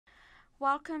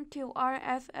Welcome to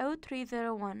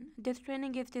RSO301. This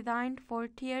training is designed for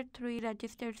Tier 3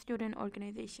 registered student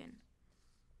organization.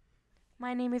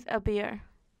 My name is Abir.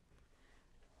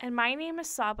 And my name is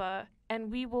Saba,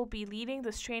 and we will be leading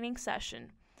this training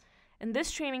session. In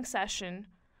this training session,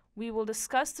 we will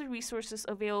discuss the resources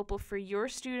available for your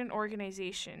student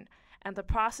organization and the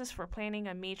process for planning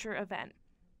a major event.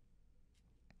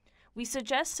 We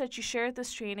suggest that you share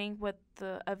this training with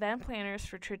the event planners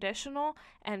for traditional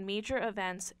and major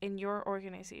events in your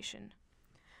organization.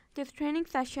 This training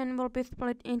session will be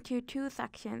split into two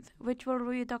sections, which will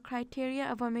review the criteria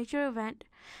of a major event,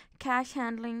 cash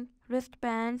handling,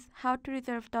 wristbands, how to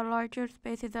reserve the larger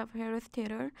spaces of Harris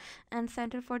Theater and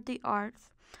Center for the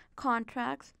Arts,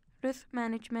 contracts, risk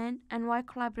management, and why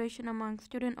collaboration among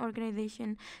student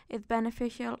organizations is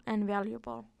beneficial and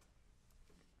valuable.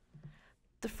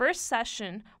 The first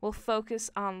session will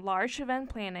focus on large event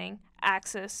planning,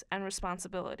 access, and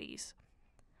responsibilities.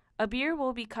 Abir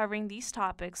will be covering these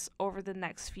topics over the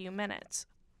next few minutes.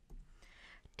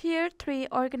 Tier 3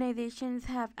 organizations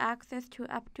have access to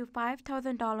up to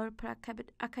 $5,000 per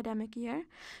academic year.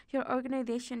 Your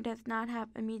organization does not have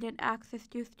immediate access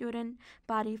to student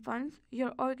body funds.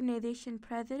 Your organization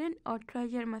president or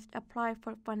treasurer must apply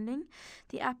for funding.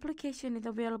 The application is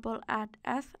available at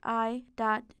si.gmu.edu.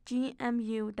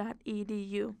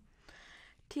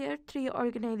 Tier 3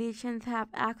 organizations have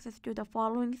access to the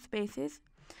following spaces: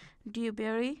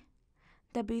 Dewberry,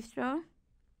 the Bistro,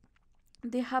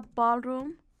 the Hub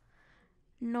Ballroom,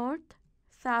 North,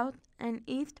 South, and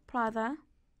East Plaza,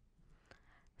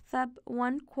 Sub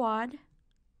 1 Quad,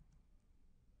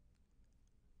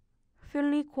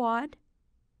 Finley Quad,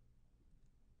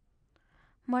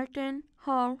 Merton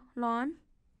Hall Lawn,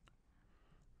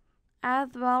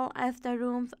 as well as the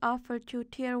rooms offered to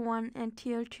Tier 1 and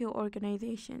Tier 2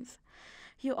 organizations.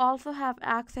 You also have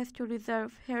access to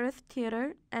reserve Harris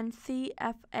Theater and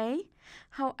CFA.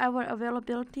 However,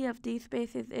 availability of these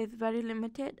spaces is very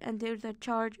limited and there is a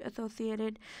charge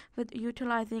associated with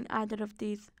utilizing either of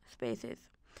these spaces.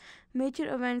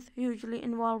 Major events usually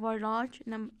involve a large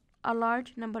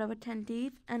number of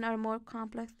attendees and are more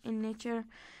complex in nature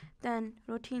than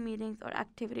routine meetings or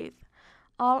activities.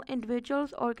 All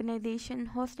individuals or organizations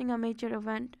hosting a major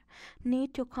event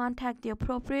need to contact the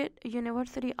appropriate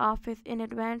university office in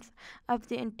advance of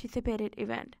the anticipated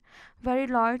event. Very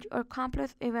large or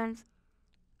complex events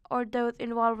or those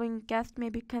involving guests may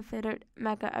be considered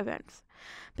mega events.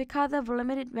 Because of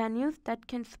limited venues that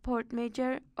can support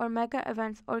major or mega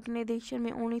events, organizations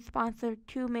may only sponsor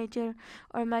 2 major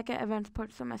or mega events per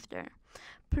semester.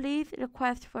 Please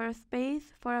request for a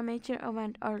space for a major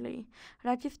event early.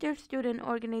 Registered student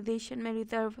organization may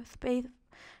reserve space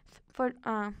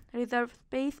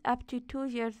up to 2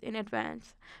 years in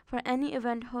advance for any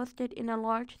event hosted in a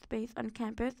large space on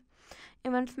campus.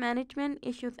 Events management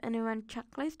issues an event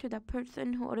checklist to the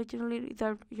person who originally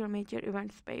reserved your major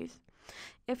event space.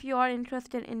 If you are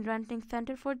interested in renting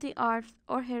Center for the Arts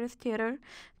or Harris Theater,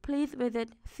 please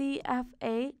visit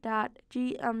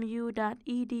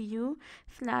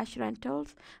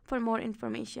cfa.gmu.edu/rentals for more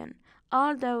information.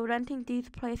 Although renting these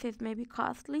places may be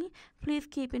costly, please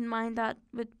keep in mind that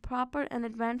with proper and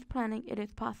advanced planning it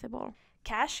is possible.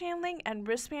 Cash handling and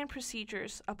wristband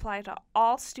procedures apply to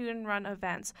all student-run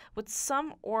events with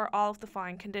some or all of the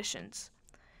following conditions.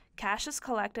 Cash is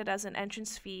collected as an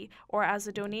entrance fee or as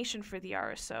a donation for the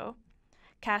RSO.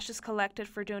 Cash is collected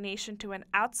for donation to an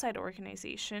outside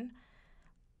organization.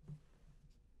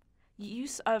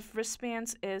 Use of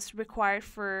wristbands is required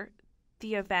for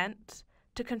the event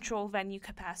to control venue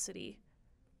capacity.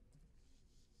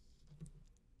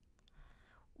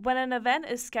 When an event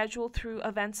is scheduled through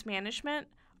events management,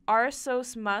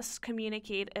 RSOs must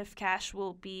communicate if cash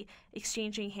will be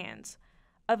exchanging hands.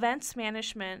 Events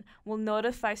management will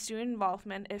notify student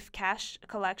involvement if cash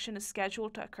collection is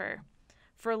scheduled to occur.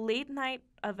 For late-night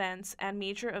events and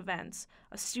major events,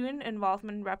 a student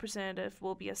involvement representative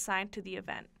will be assigned to the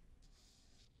event.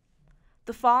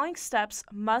 The following steps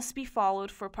must be followed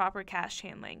for proper cash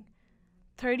handling.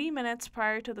 30 minutes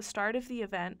prior to the start of the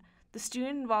event, the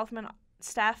student involvement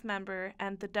staff member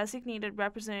and the designated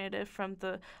representative from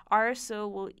the RSO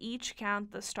will each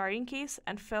count the starting case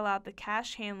and fill out the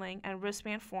cash handling and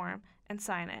wristband form and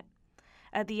sign it.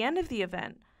 At the end of the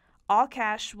event, all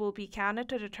cash will be counted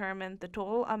to determine the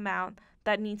total amount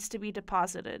that needs to be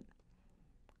deposited.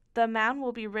 The amount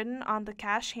will be written on the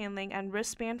cash handling and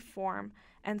wristband form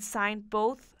and signed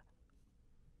by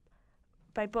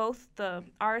both the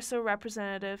RSO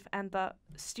representative and the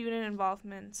student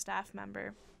involvement staff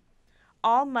member.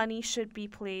 All money should be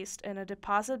placed in a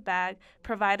deposit bag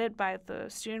provided by the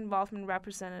student involvement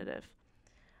representative.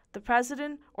 The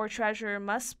president or treasurer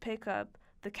must pick up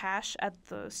the cash at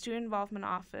the student involvement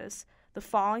office the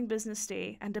following business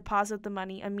day and deposit the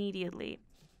money immediately.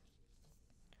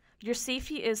 Your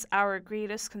safety is our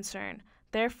greatest concern.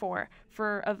 Therefore,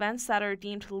 for events that are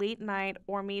deemed late night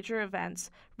or major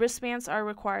events, wristbands are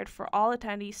required for all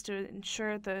attendees to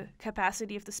ensure the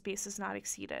capacity of the space is not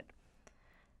exceeded.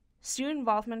 Student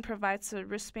involvement provides the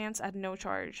wristbands at no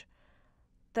charge.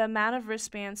 The amount of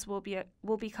wristbands will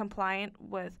be compliant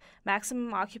with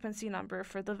maximum occupancy number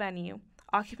for the venue.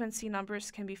 Occupancy numbers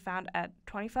can be found at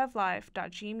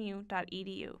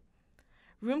 25live.gmu.edu.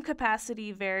 Room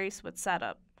capacity varies with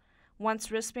setup.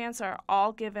 Once wristbands are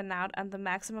all given out and the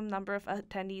maximum number of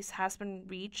attendees has been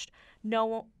reached,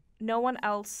 no one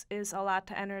else is allowed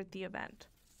to enter the event.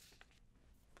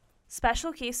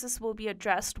 Special cases will be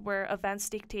addressed where events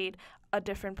dictate a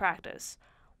different practice.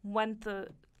 When the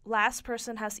last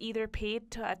person has either paid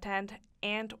to attend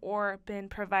and or been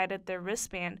provided their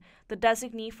wristband, the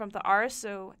designee from the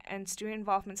RSO and student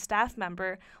involvement staff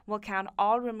member will count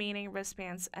all remaining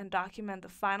wristbands and document the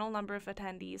final number of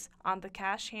attendees on the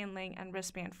cash handling and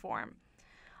wristband form.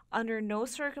 Under no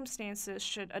circumstances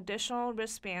should additional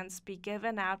wristbands be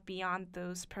given out beyond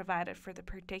those provided for the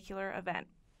particular event.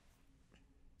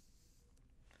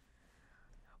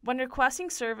 When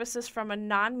requesting services from a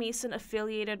non-Mason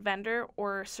affiliated vendor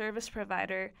or service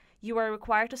provider, you are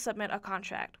required to submit a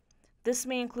contract. This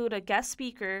may include a guest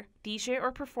speaker, DJ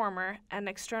or performer, and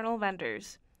external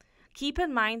vendors. Keep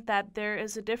in mind that there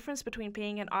is a difference between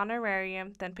paying an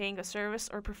honorarium than paying a service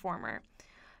or performer.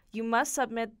 You must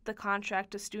submit the contract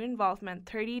to student involvement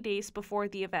 30 days before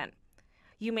the event.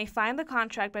 You may find the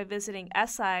contract by visiting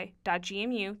si.gmu.edu,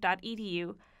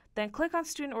 then click on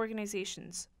Student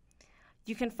Organizations.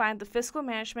 You can find the Fiscal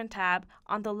Management tab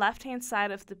on the left-hand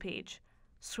side of the page.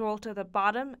 Scroll to the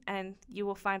bottom and you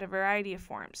will find a variety of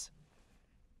forms.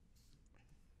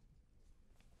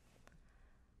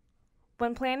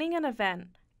 When planning an event,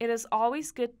 it is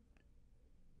always good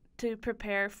to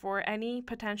prepare for any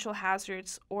potential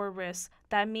hazards or risks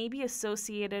that may be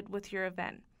associated with your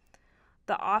event.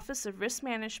 The Office of Risk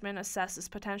Management assesses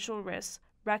potential risks,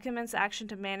 recommends action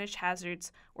to manage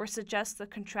hazards, or suggests the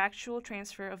contractual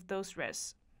transfer of those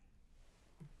risks.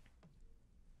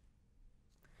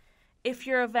 If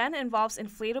your event involves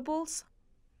inflatables,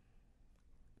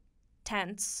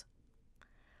 tents,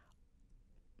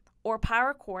 or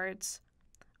power cords,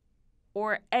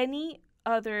 or any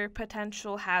other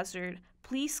potential hazard,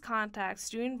 please contact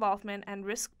Student Involvement and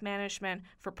Risk Management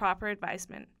for proper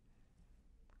advisement.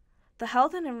 The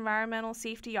Health and Environmental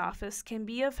Safety Office can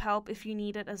be of help if you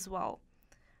need it as well.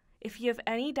 If you have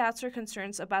any doubts or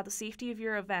concerns about the safety of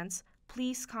your events,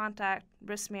 please contact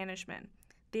Risk Management.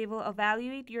 They will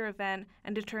evaluate your event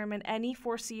and determine any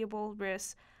foreseeable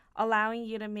risks, allowing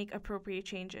you to make appropriate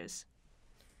changes.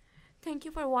 Thank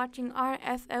you for watching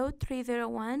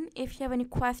RSO301. If you have any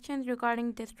questions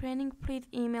regarding this training, please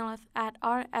email us at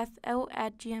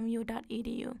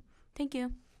rso@gmu.edu. Thank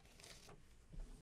you.